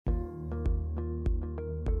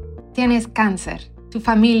Tienes cáncer. Tu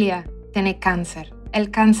familia tiene cáncer. El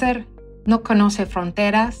cáncer no conoce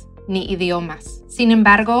fronteras ni idiomas. Sin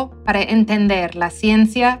embargo, para entender la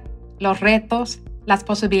ciencia, los retos, las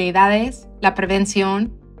posibilidades, la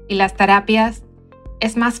prevención y las terapias,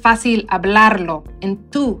 es más fácil hablarlo en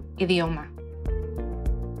tu idioma.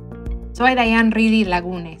 Soy Diane Reedy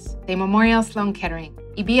Lagunes, de Memorial Sloan Kettering,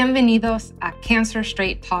 y bienvenidos a Cancer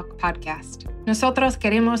Straight Talk Podcast. Nosotros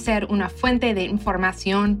queremos ser una fuente de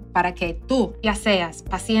información para que tú, ya seas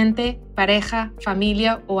paciente, pareja,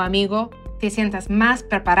 familia o amigo, te sientas más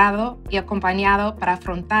preparado y acompañado para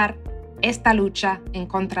afrontar esta lucha en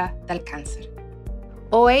contra del cáncer.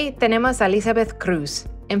 Hoy tenemos a Elizabeth Cruz,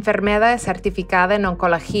 enfermera certificada en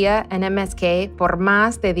oncología en MSK por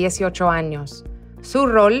más de 18 años. Su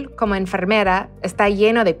rol como enfermera está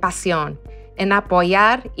lleno de pasión en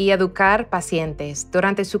apoyar y educar pacientes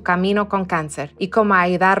durante su camino con cáncer y cómo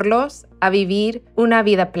ayudarlos a vivir una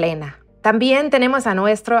vida plena. También tenemos a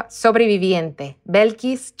nuestro sobreviviente,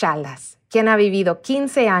 Belkis Chalas, quien ha vivido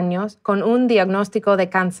 15 años con un diagnóstico de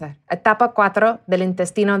cáncer, etapa 4 del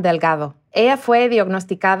intestino delgado. Ella fue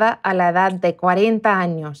diagnosticada a la edad de 40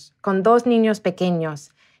 años, con 2 niños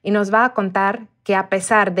pequeños, y nos va a contar que a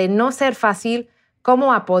pesar de no ser fácil,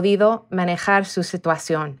 cómo ha podido manejar su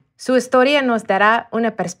situación. Su historia nos dará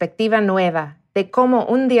una perspectiva nueva de cómo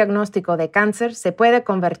un diagnóstico de cáncer se puede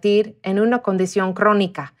convertir en una condición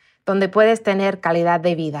crónica donde puedes tener calidad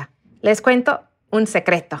de vida. Les cuento un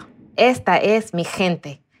secreto. Esta es mi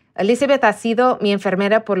gente. Elizabeth ha sido mi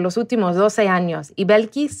enfermera por los últimos 12 años y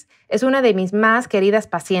Belkis es una de mis más queridas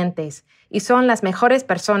pacientes y son las mejores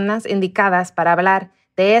personas indicadas para hablar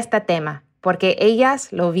de este tema porque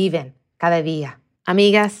ellas lo viven cada día.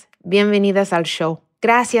 Amigas, bienvenidas al show.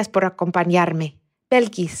 Gracias por acompañarme.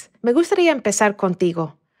 Belkis, me gustaría empezar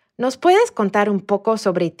contigo. ¿Nos puedes contar un poco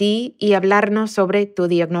sobre ti y hablarnos sobre tu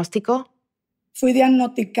diagnóstico? Fui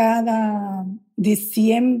diagnosticada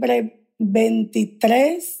diciembre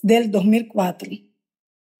 23 del 2004.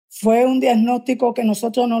 Fue un diagnóstico que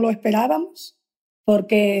nosotros no lo esperábamos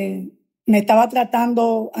porque me estaba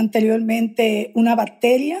tratando anteriormente una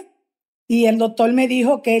bacteria y el doctor me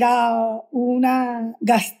dijo que era una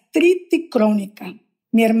gastritis crónica.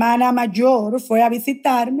 Mi hermana mayor fue a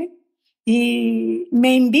visitarme y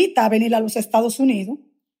me invita a venir a los Estados Unidos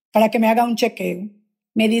para que me haga un chequeo.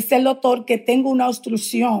 Me dice el doctor que tengo una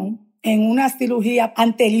obstrucción en una cirugía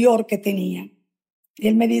anterior que tenía.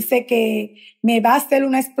 Él me dice que me va a hacer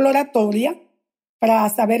una exploratoria para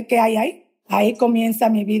saber qué hay ahí. Ahí comienza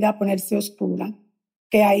mi vida a ponerse oscura,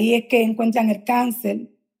 que ahí es que encuentran el cáncer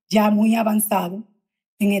ya muy avanzado,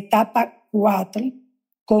 en etapa 4,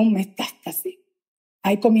 con metástasis.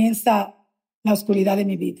 Ahí comienza la oscuridad de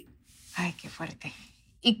mi vida. Ay, qué fuerte.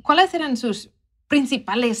 ¿Y cuáles eran sus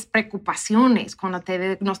principales preocupaciones cuando te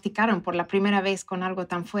diagnosticaron por la primera vez con algo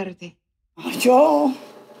tan fuerte? Yo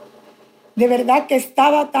de verdad que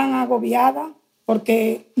estaba tan agobiada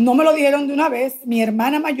porque no me lo dijeron de una vez. Mi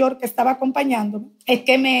hermana mayor que estaba acompañándome es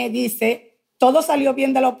que me dice, todo salió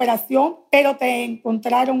bien de la operación, pero te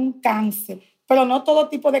encontraron un cáncer. Pero no todo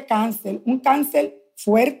tipo de cáncer, un cáncer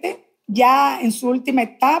fuerte, ya en su última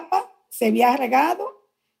etapa, se había regado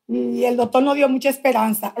y el doctor no dio mucha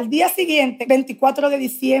esperanza. Al día siguiente, 24 de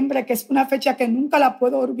diciembre, que es una fecha que nunca la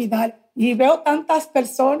puedo olvidar, y veo tantas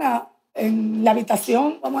personas en la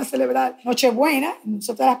habitación, vamos a celebrar Nochebuena.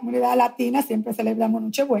 Nosotros, la comunidad latina, siempre celebramos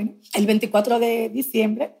Nochebuena el 24 de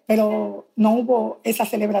diciembre, pero no hubo esa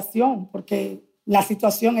celebración porque la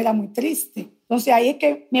situación era muy triste. Entonces ahí es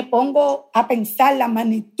que me pongo a pensar la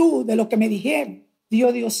magnitud de lo que me dijeron.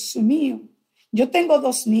 Dios mío, yo tengo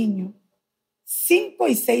 2 niños, 5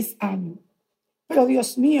 y 6 años, pero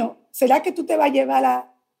Dios mío, ¿será que tú te vas a llevar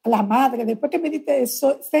a la madre, después que me diste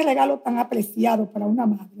eso, ese regalo tan apreciado para una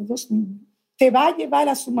madre, 2 niños, te va a llevar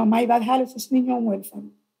a su mamá y va a dejar a esos niños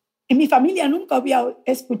huérfanos? En mi familia nunca había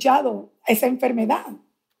escuchado esa enfermedad.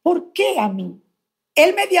 ¿Por qué a mí?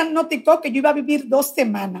 Él me diagnosticó que yo iba a vivir 2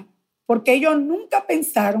 semanas, porque ellos nunca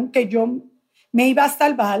pensaron que yo me iba a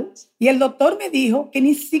salvar, y el doctor me dijo que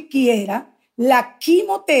ni siquiera la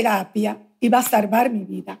quimioterapia iba a salvar mi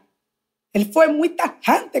vida. Él fue muy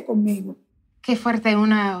tajante conmigo. Qué fuerte,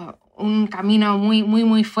 un camino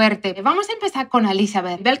muy fuerte. Vamos a empezar con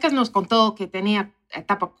Elizabeth. Belkis nos contó que tenía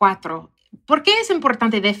etapa 4. ¿Por qué es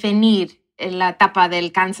importante definir la etapa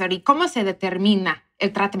del cáncer y cómo se determina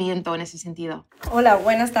el tratamiento en ese sentido? Hola,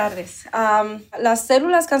 buenas tardes. Las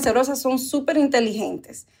células cancerosas son súper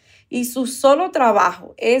inteligentes y su solo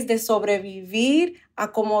trabajo es de sobrevivir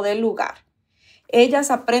a como dé lugar.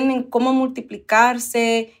 Ellas aprenden cómo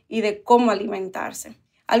multiplicarse y de cómo alimentarse.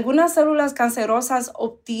 Algunas células cancerosas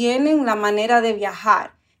obtienen la manera de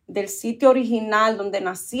viajar del sitio original donde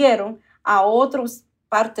nacieron a otras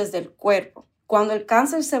partes del cuerpo. Cuando el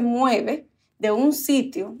cáncer se mueve de un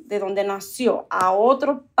sitio de donde nació a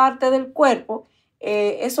otra parte del cuerpo,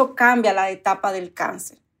 eso cambia la etapa del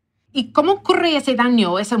cáncer. ¿Y cómo ocurre ese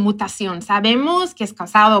daño, esa mutación? ¿Sabemos que es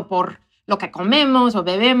causado por lo que comemos o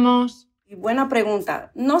bebemos? Buena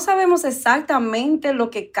pregunta. No sabemos exactamente lo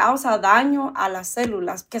que causa daño a las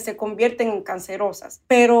células que se convierten en cancerosas,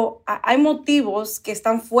 pero hay motivos que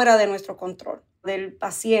están fuera de nuestro control del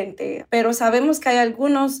paciente, pero sabemos que hay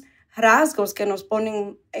algunos rasgos que nos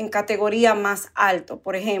ponen en categoría más alto.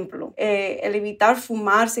 Por ejemplo, el evitar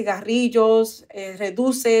fumar cigarrillos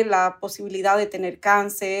reduce la posibilidad de tener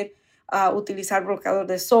cáncer, utilizar bloqueador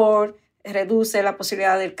de SOR, reduce la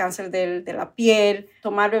posibilidad del cáncer de la piel,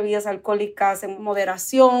 tomar bebidas alcohólicas en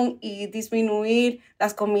moderación y disminuir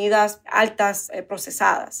las comidas altas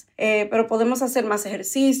procesadas. Pero podemos hacer más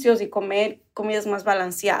ejercicios y comer comidas más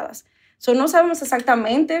balanceadas. No sabemos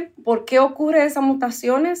exactamente por qué ocurren esas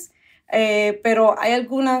mutaciones, pero hay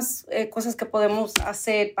algunas cosas que podemos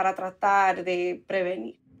hacer para tratar de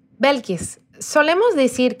prevenir. Belkis, solemos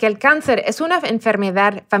decir que el cáncer es una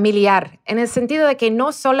enfermedad familiar en el sentido de que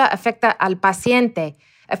no solo afecta al paciente,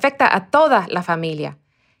 afecta a toda la familia.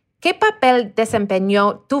 ¿Qué papel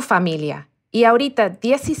desempeñó tu familia? Y ahorita,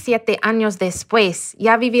 17 años después,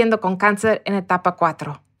 ya viviendo con cáncer en etapa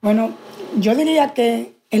 4. Bueno, yo diría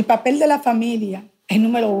que el papel de la familia es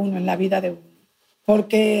número 1 en la vida de uno.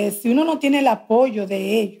 Porque si uno no tiene el apoyo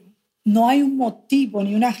de ellos, no hay un motivo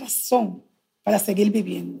ni una razón para seguir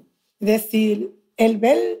viviendo. Es decir, el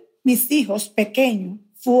ver mis hijos pequeños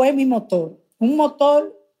fue mi motor, un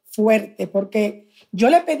motor fuerte, porque yo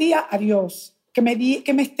le pedía a Dios que me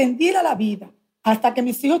extendiera la vida hasta que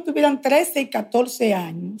mis hijos tuvieran 13 y 14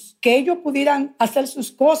 años, que ellos pudieran hacer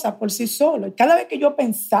sus cosas por sí solos. Y cada vez que yo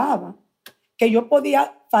pensaba que yo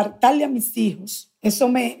podía faltarle a mis hijos, eso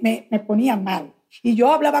me ponía mal. Y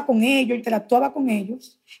yo hablaba con ellos, interactuaba con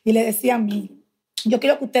ellos y le decía a mí, yo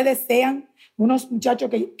quiero que ustedes sean unos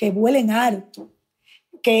muchachos que vuelen alto,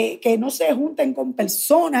 que no se junten con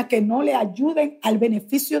personas que no le ayuden al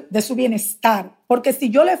beneficio de su bienestar. Porque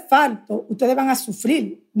si yo les falto, ustedes van a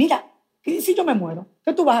sufrir. Mira, ¿y si yo me muero?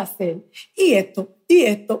 ¿Qué tú vas a hacer? Y esto, y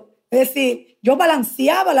esto. Es decir, yo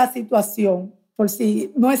balanceaba la situación por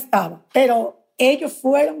si no estaba. Pero ellos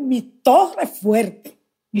fueron mi torre fuerte.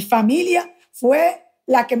 Mi familia fue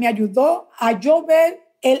la que me ayudó a yo ver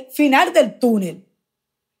el final del túnel.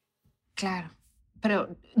 Claro, pero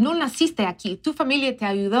no naciste aquí, tu familia te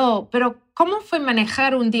ayudó, pero ¿cómo fue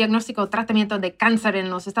manejar un diagnóstico o tratamiento de cáncer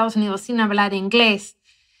en los Estados Unidos sin hablar inglés?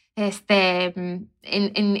 ¿En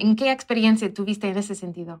qué experiencia tuviste en ese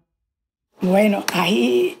sentido? Bueno,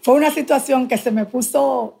 ahí fue una situación que se me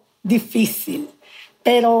puso difícil,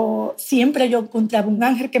 pero siempre yo encontraba un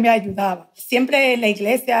ángel que me ayudaba. Siempre en la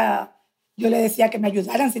iglesia yo le decía que me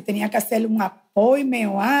ayudaran si tenía que hacer un apoyo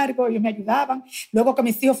o algo, ellos me ayudaban. Luego que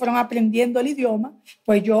mis hijos fueron aprendiendo el idioma,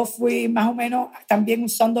 pues yo fui más o menos también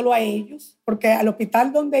usándolo a ellos, porque al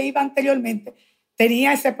hospital donde iba anteriormente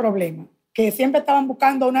tenía ese problema, que siempre estaban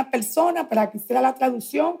buscando a una persona para que hiciera la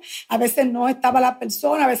traducción. A veces no estaba la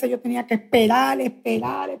persona, a veces yo tenía que esperar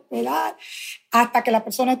hasta que la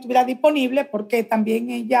persona estuviera disponible, porque también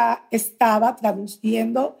ella estaba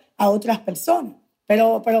traduciendo a otras personas.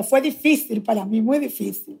 Pero fue difícil para mí, muy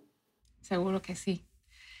difícil. Seguro que sí.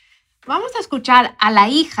 Vamos a escuchar a la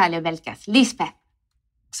hija de Belkis, Lisbeth,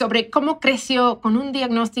 sobre cómo creció con un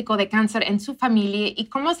diagnóstico de cáncer en su familia y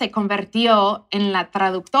cómo se convirtió en la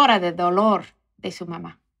traductora de dolor de su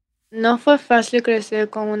mamá. No fue fácil crecer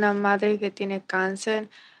con una madre que tiene cáncer.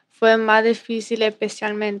 Fue más difícil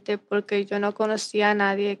especialmente porque yo no conocía a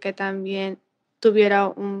nadie que también tuviera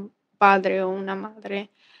un padre o una madre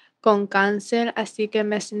con cáncer, así que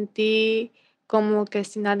me sentí como que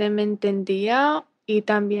si nadie me entendía y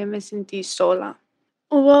también me sentí sola.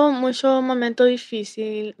 Hubo muchos momentos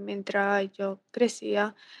difíciles mientras yo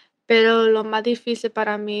crecía, pero lo más difícil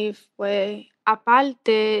para mí fue,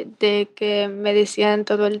 aparte de que me decían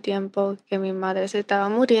todo el tiempo que mi madre se estaba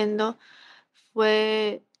muriendo,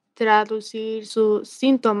 fue traducir sus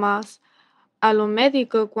síntomas a los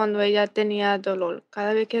médicos cuando ella tenía dolor.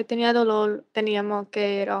 Cada vez que tenía dolor teníamos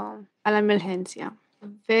que ir a la emergencia.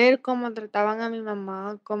 Ver cómo trataban a mi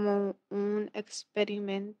mamá como un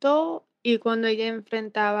experimento y cuando ella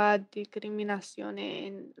enfrentaba discriminación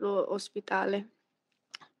en los hospitales.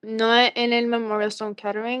 No en el Memorial Sloan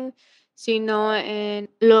Kettering, sino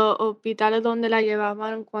en los hospitales donde la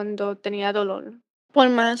llevaban cuando tenía dolor. Por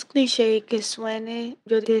más cliché que suene,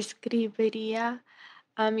 yo describiría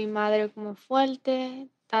a mi madre como fuerte,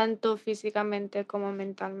 tanto físicamente como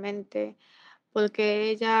mentalmente. porque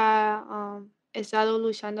ella ha estado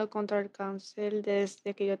luchando contra el cáncer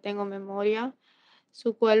desde que yo tengo memoria.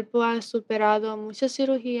 Su cuerpo ha superado mucha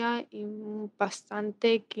cirugía y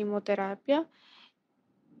bastante quimioterapia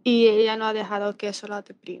y ella no ha dejado que eso la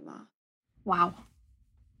deprima. Wow.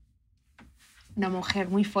 Una mujer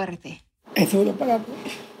muy fuerte. Es duro para mí.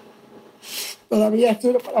 Todavía es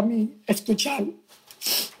duro para mí escuchar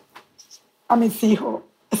a mis hijos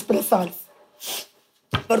expresarse.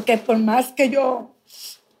 Porque por más que yo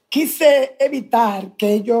quise evitar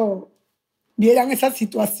que ellos vieran esa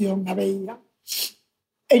situación, la veía.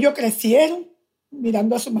 Ellos crecieron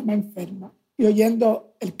mirando a su mamá enferma y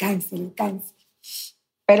oyendo el cáncer.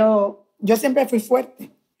 Pero yo siempre fui fuerte.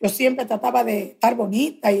 Yo siempre trataba de estar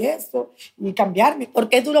bonita y eso, y cambiarme.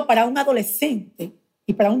 Porque es duro para un adolescente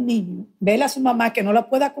y para un niño ver a su mamá que no la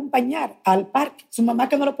puede acompañar al parque, su mamá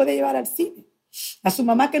que no lo puede llevar al cine, a su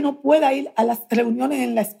mamá que no pueda ir a las reuniones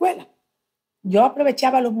en la escuela. Yo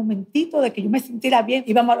aprovechaba los momentitos de que yo me sintiera bien.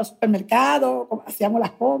 Íbamos a los supermercados, hacíamos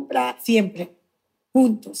las compras, siempre,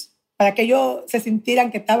 juntos, para que ellos se sintieran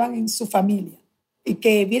que estaban en su familia y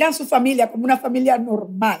que vieran su familia como una familia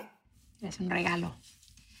normal. Es un regalo.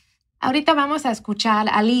 Ahorita vamos a escuchar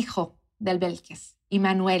al hijo del Vélquez,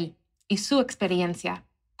 Immanuel, y su experiencia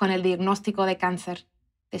con el diagnóstico de cáncer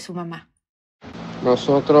de su mamá.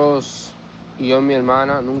 Nosotros, yo y mi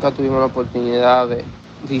hermana, nunca tuvimos la oportunidad de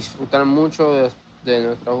disfrutar mucho de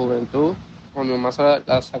nuestra juventud. Cuando mi mamá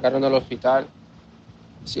la sacaron del hospital,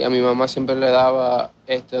 sí, a mi mamá siempre le daba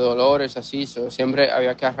dolores así, siempre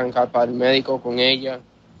había que arrancar para el médico con ella.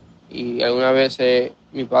 Y algunas veces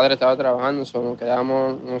mi padre estaba trabajando, nos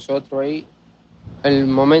quedamos nosotros ahí. El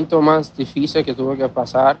momento más difícil que tuve que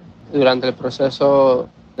pasar durante el proceso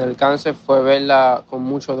del cáncer fue verla con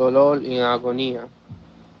mucho dolor y en agonía,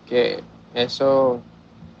 que eso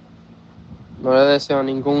no le deseo a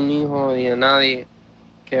ningún hijo ni a nadie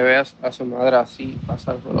que vea a su madre así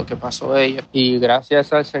pasar por lo que pasó ella. Y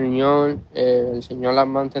gracias al Señor, el Señor la ha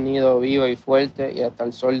mantenido viva y fuerte y hasta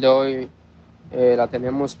el sol de hoy la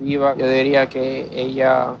tenemos viva. Yo diría que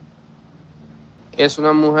ella es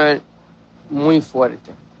una mujer muy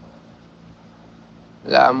fuerte.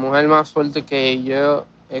 La mujer más fuerte que yo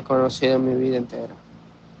he conocido en mi vida entera.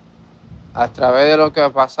 A través de lo que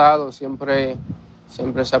ha pasado, siempre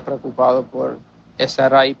se ha preocupado por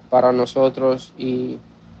estar ahí para nosotros y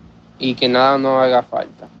que nada nos haga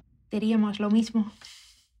falta. Diríamos lo mismo.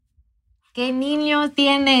 ¿Qué niño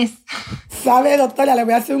tienes? ¿Sabe, doctora? Le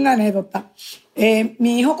voy a hacer una anécdota.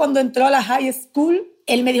 Mi hijo cuando entró a la high school,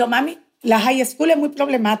 él me dijo, mami, la high school es muy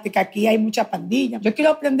problemática, aquí hay mucha pandilla. Yo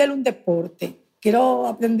quiero aprender un deporte, quiero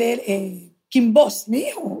aprender kickbox. Mi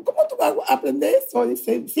hijo, ¿cómo tú vas a aprender eso?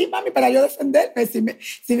 Dice, sí, mami, para yo defenderme,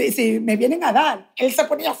 si me vienen a dar. Él se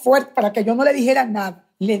ponía fuerte para que yo no le dijera nada.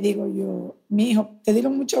 Le digo yo, mi hijo, ¿te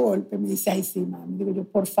dieron mucho golpe? Me dice, ay, sí, mami. Digo yo,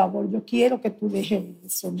 por favor, yo quiero que tú dejes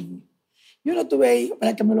eso, mi hijo. Yo no tuve hijos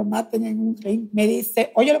para que me lo maten en un ring. Me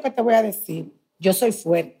dice, oye lo que te voy a decir, yo soy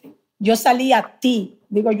fuerte. Yo salí a ti,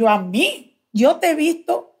 digo yo, a mí. Yo te he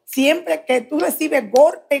visto siempre que tú recibes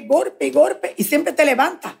golpe y siempre te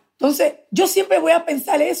levantas. Entonces, yo siempre voy a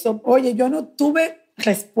pensar eso. Oye, yo no tuve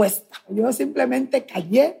respuesta. Yo simplemente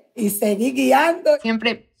callé y seguí guiando.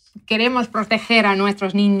 Siempre queremos proteger a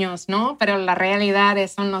nuestros niños, ¿no? Pero la realidad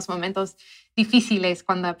son los momentos difíciles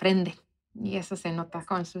cuando aprenden. Y eso se nota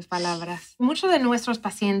con sus palabras. Muchos de nuestros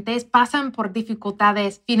pacientes pasan por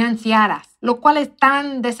dificultades financieras, lo cual es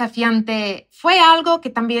tan desafiante. ¿Fue algo que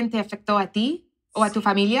también te afectó a ti o a tu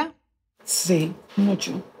familia? Sí,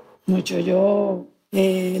 mucho. Yo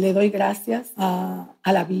le doy gracias a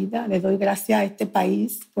la vida, le doy gracias a este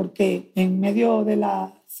país, porque en medio de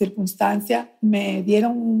la circunstancia me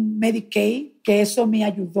dieron un Medicaid, que eso me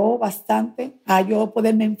ayudó bastante a yo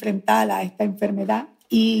poderme enfrentar a esta enfermedad.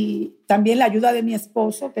 Y también la ayuda de mi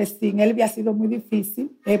esposo, que sin él había sido muy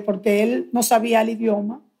difícil, porque él no sabía el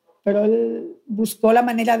idioma, pero él buscó la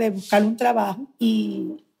manera de buscar un trabajo.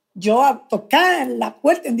 Y yo a tocar la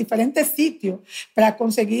puerta en diferentes sitios para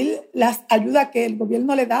conseguir las ayudas que el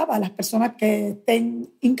gobierno le daba a las personas que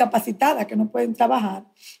estén incapacitadas, que no pueden trabajar,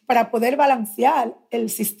 para poder balancear el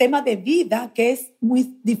sistema de vida, que es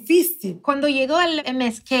muy difícil. Cuando llegó al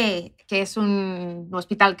MSK, que es un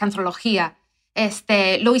hospital de cancerología,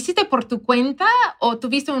 ¿lo hiciste por tu cuenta o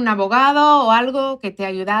tuviste un abogado o algo que te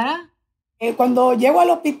ayudara? Cuando llego al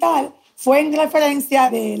hospital fue en referencia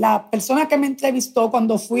de la persona que me entrevistó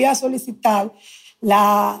cuando fui a solicitar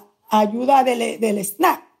la ayuda del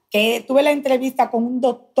SNAP, que tuve la entrevista con un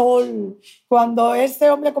doctor. Cuando ese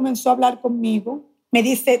hombre comenzó a hablar conmigo, me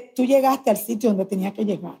dice, tú llegaste al sitio donde tenía que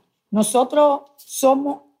llegar. Nosotros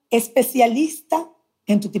somos especialistas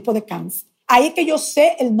en tu tipo de cáncer. Ahí es que yo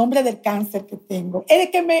sé el nombre del cáncer que tengo. Es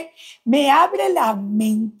que me abre la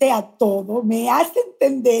mente a todo, me hace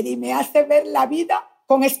entender y me hace ver la vida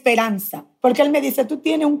con esperanza. Porque él me dice, tú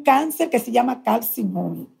tienes un cáncer que se llama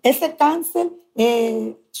carcinoma. Ese cáncer,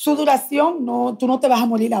 su duración, tú no te vas a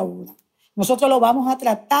morir ahora. Nosotros lo vamos a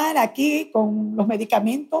tratar aquí con los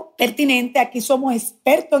medicamentos pertinentes. Aquí somos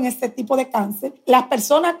expertos en este tipo de cáncer. Las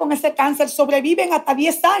personas con ese cáncer sobreviven hasta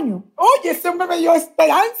 10 años. Oye, ese hombre me dio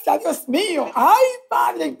esperanza, Dios mío. Ay,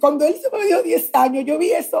 padre, cuando él se me dio 10 años, yo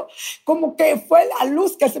vi eso como que fue la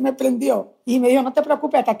luz que se me prendió. Y me dijo, no te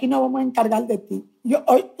preocupes, hasta aquí nos vamos a encargar de ti.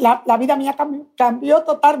 Hoy, la vida mía cambió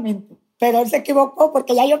totalmente. Pero él se equivocó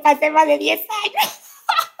porque ya yo pasé más de 10 años.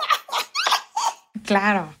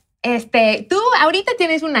 Claro. Tú ahorita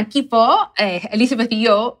tienes un equipo, Elizabeth y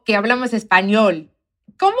yo, que hablamos español.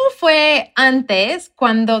 ¿Cómo fue antes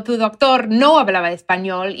cuando tu doctor no hablaba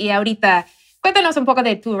español y ahorita? Cuéntanos un poco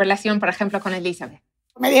de tu relación, por ejemplo, con Elizabeth.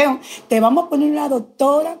 Me dijeron, te vamos a poner una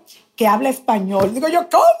doctora que habla español. Digo yo,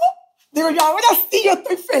 ¿cómo? Digo yo, ahora sí yo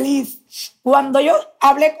estoy feliz. Cuando yo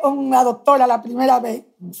hablé con la doctora la primera vez,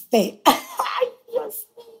 ay, Dios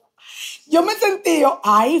mío, yo me sentí,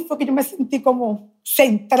 ahí fue que yo me sentí como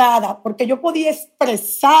centrada, porque yo podía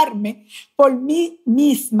expresarme por mí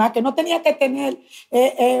misma, que no tenía que tener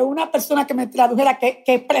una persona que me tradujera, que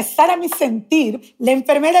expresara mi sentir. La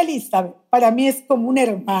enfermera Elizabeth para mí es como una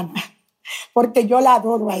hermana, porque yo la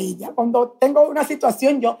adoro a ella. Cuando tengo una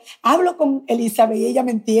situación, yo hablo con Elizabeth y ella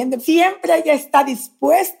me entiende. Siempre ella está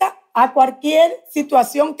dispuesta a cualquier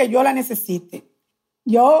situación que yo la necesite.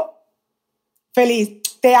 Yo feliz.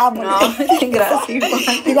 Te amo. No, gracias.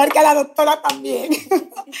 Igual que a la doctora también.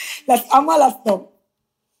 Las amo a las dos.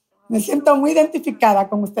 Me siento muy identificada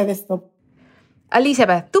con ustedes dos.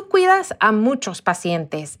 Elizabeth, tú cuidas a muchos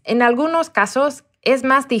pacientes. En algunos casos es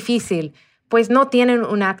más difícil, pues no tienen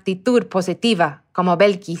una actitud positiva, como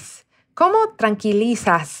Belkis. ¿Cómo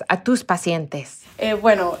tranquilizas a tus pacientes?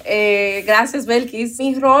 Gracias, Belkis.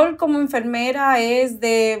 Mi rol como enfermera es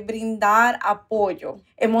de brindar apoyo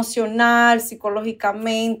emocional,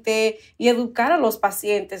 psicológicamente y educar a los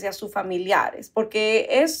pacientes y a sus familiares, porque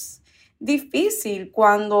es difícil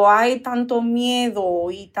cuando hay tanto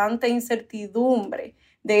miedo y tanta incertidumbre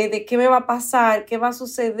de qué me va a pasar, qué va a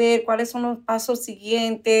suceder, cuáles son los pasos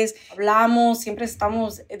siguientes. Hablamos, siempre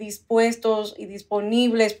estamos dispuestos y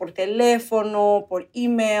disponibles por teléfono, por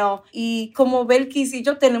email. Y como Belkis y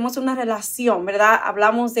yo tenemos una relación, ¿verdad?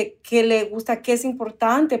 Hablamos de qué le gusta, qué es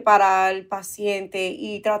importante para el paciente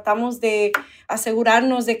y tratamos de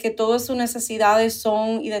asegurarnos de que todas sus necesidades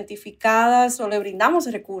son identificadas o le brindamos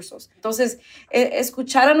recursos. Entonces,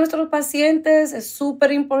 escuchar a nuestros pacientes es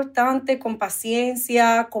súper importante, con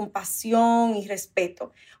paciencia, compasión y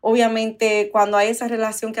respeto. Obviamente, cuando hay esa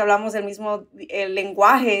relación que hablamos del mismo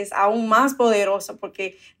lenguaje, es aún más poderoso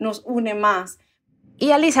porque nos une más.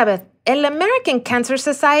 Y Elizabeth, el American Cancer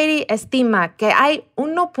Society estima que hay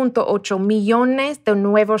 1.8 millones de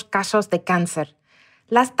nuevos casos de cáncer.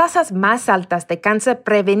 Las tasas más altas de cáncer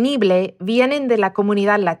prevenible vienen de la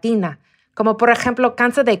comunidad latina, como por ejemplo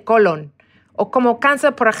cáncer de colon, o como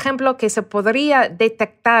cáncer, por ejemplo, que se podría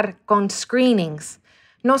detectar con screenings.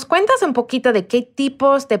 ¿Nos cuentas un poquito de qué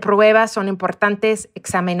tipos de pruebas son importantes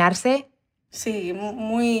examinarse? Sí,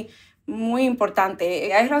 muy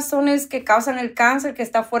importante. Hay razones que causan el cáncer que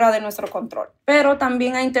está fuera de nuestro control, pero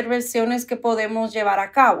también hay intervenciones que podemos llevar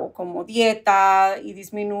a cabo, como dieta y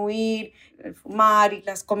disminuir el fumar y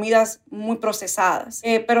las comidas muy procesadas.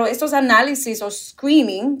 Pero estos análisis o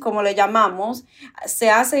screening, como le llamamos, se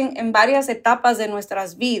hacen en varias etapas de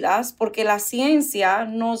nuestras vidas porque la ciencia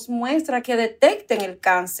nos muestra que detecten el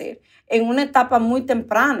cáncer en una etapa muy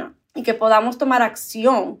temprana y que podamos tomar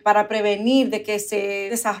acción para prevenir de que se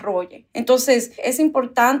desarrolle. Entonces, es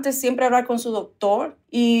importante siempre hablar con su doctor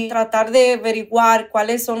y tratar de averiguar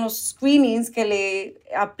cuáles son los screenings que le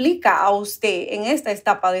aplica a usted en esta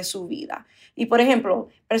etapa de su vida. Y, por ejemplo,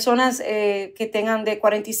 personas que tengan de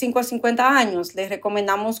 45 a 50 años, les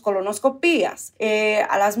recomendamos colonoscopías.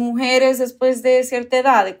 A las mujeres después de cierta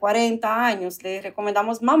edad, de 40 años, les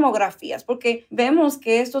recomendamos mamografías, porque vemos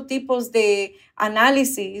que estos tipos de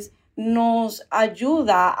análisis nos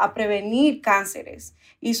ayuda a prevenir cánceres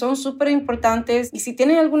y son súper importantes. Y si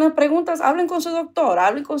tienen algunas preguntas, hablen con su doctor,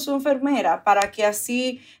 hablen con su enfermera para que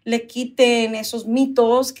así le quiten esos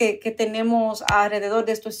mitos que tenemos alrededor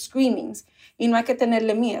de estos screenings. Y no hay que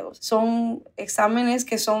tenerle miedo. Son exámenes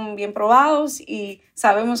que son bien probados y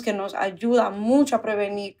sabemos que nos ayuda mucho a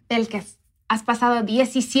prevenir. Belkis, has pasado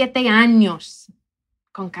 17 años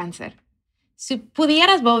con cáncer. Si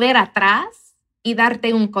pudieras volver atrás y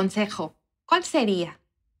darte un consejo, ¿cuál sería?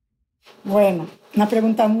 Bueno, una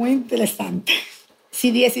pregunta muy interesante.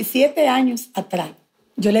 Si 17 años atrás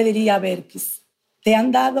yo le diría a Berkis, te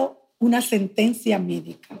han dado una sentencia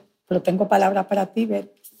médica, pero tengo palabras para ti,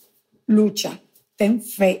 Berkis. Lucha, ten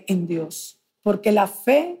fe en Dios, porque la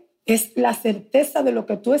fe es la certeza de lo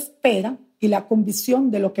que tú esperas y la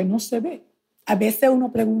convicción de lo que no se ve. A veces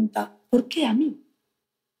uno pregunta, ¿por qué a mí?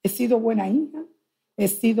 He sido buena hija, he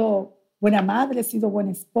sido buena madre, he sido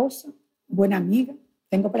buena esposa, buena amiga.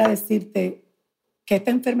 Tengo para decirte que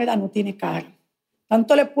esta enfermedad no tiene cara.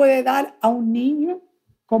 Tanto le puede dar a un niño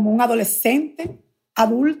como a un adolescente,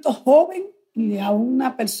 adulto, joven y a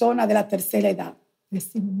una persona de la tercera edad. Es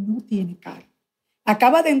decir, no tiene cara.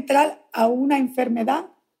 Acaba de entrar a una enfermedad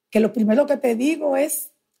que lo primero que te digo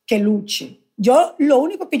es que luche. Yo lo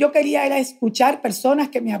único que yo quería era escuchar personas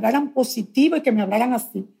que me hablaran positivo y que me hablaran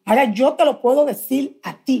así. Ahora yo te lo puedo decir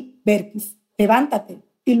a ti, Berkis. Levántate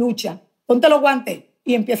y lucha. Ponte los guantes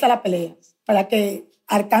y empieza la pelea para que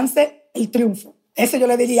alcance el triunfo. Eso yo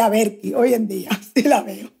le diría a Berkis hoy en día, sí la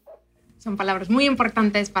veo. Son palabras muy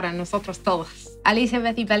importantes para nosotros todos.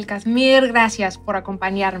 Elizabeth y Belkacem, mil gracias por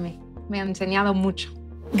acompañarme. Me han enseñado mucho.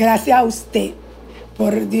 Gracias a usted.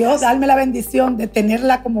 Por Dios, darme la bendición de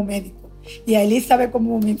tenerla como médico y a Elizabeth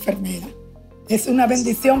como mi enfermera. Es una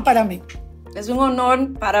bendición para mí. Es un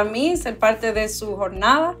honor para mí ser parte de su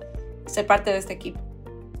jornada, ser parte de este equipo.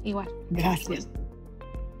 Igual. Gracias.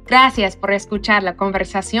 Gracias por escuchar la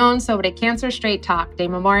conversación sobre Cancer Straight Talk de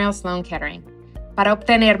Memorial Sloan Kettering. Para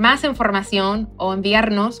obtener más información o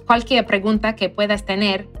enviarnos cualquier pregunta que puedas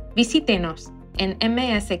tener, visítenos en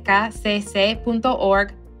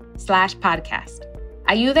mskcc.org/podcast.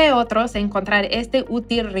 Ayude a otros a encontrar este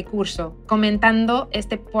útil recurso comentando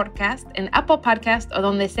este podcast en Apple Podcast o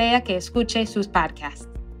donde sea que escuche sus podcasts.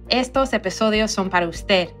 Estos episodios son para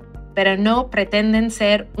usted, pero no pretenden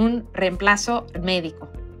ser un reemplazo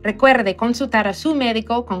médico. Recuerde consultar a su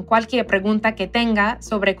médico con cualquier pregunta que tenga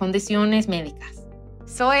sobre condiciones médicas.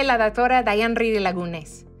 Soy la doctora Diane Reedy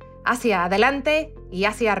Lagunes. Hacia adelante y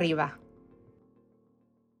hacia arriba.